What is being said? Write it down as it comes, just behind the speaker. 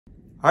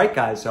Alright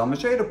guys, so I'm going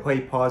to show you how to play,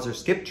 pause, or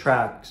skip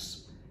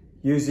tracks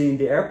using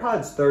the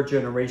AirPods 3rd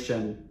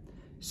generation.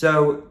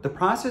 So the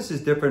process is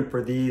different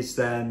for these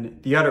than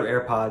the other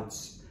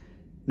AirPods.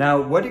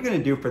 Now what are you going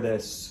to do for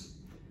this?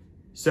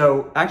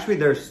 So actually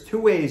there's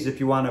two ways if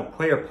you want to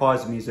play or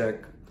pause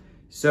music.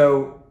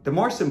 So the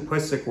more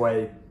simplistic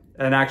way,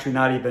 and actually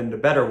not even the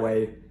better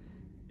way,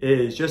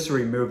 is just to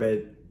remove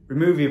it.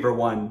 Remove either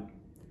one.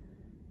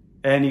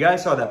 And you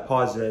guys saw that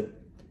pause it.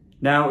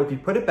 Now if you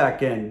put it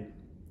back in,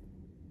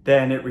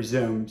 then it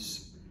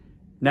resumes.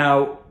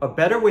 Now, a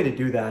better way to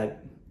do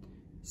that,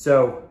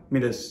 so let me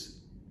just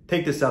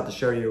take this out to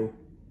show you.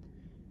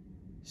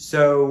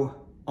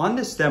 So on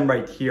the stem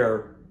right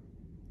here,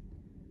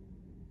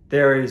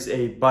 there is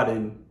a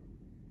button,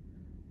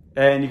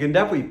 and you can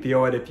definitely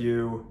feel it if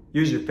you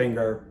use your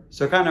finger.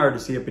 So kind of hard to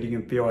see it, but you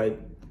can feel it.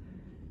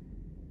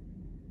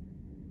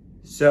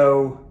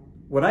 So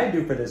what I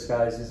do for this,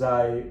 guys, is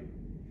I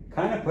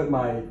kind of put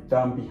my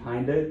thumb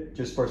behind it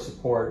just for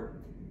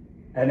support.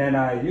 And then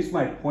I use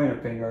my pointer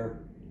finger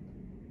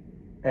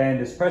and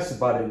just press the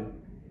button.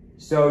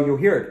 So you'll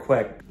hear it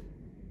click.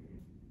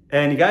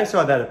 And you guys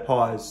saw that it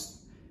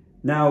paused.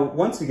 Now,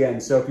 once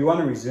again, so if you want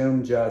to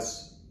resume,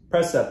 just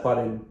press that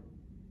button.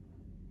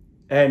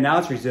 And now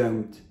it's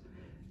resumed.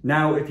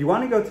 Now, if you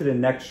want to go to the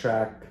next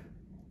track,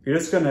 you're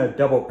just going to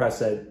double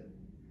press it.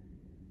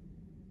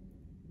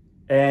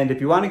 And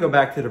if you want to go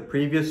back to the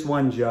previous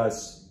one,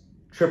 just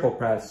triple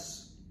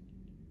press.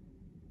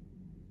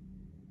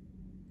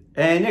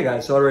 And yeah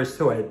guys, so there is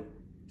to it.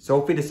 So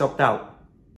hopefully this helped out.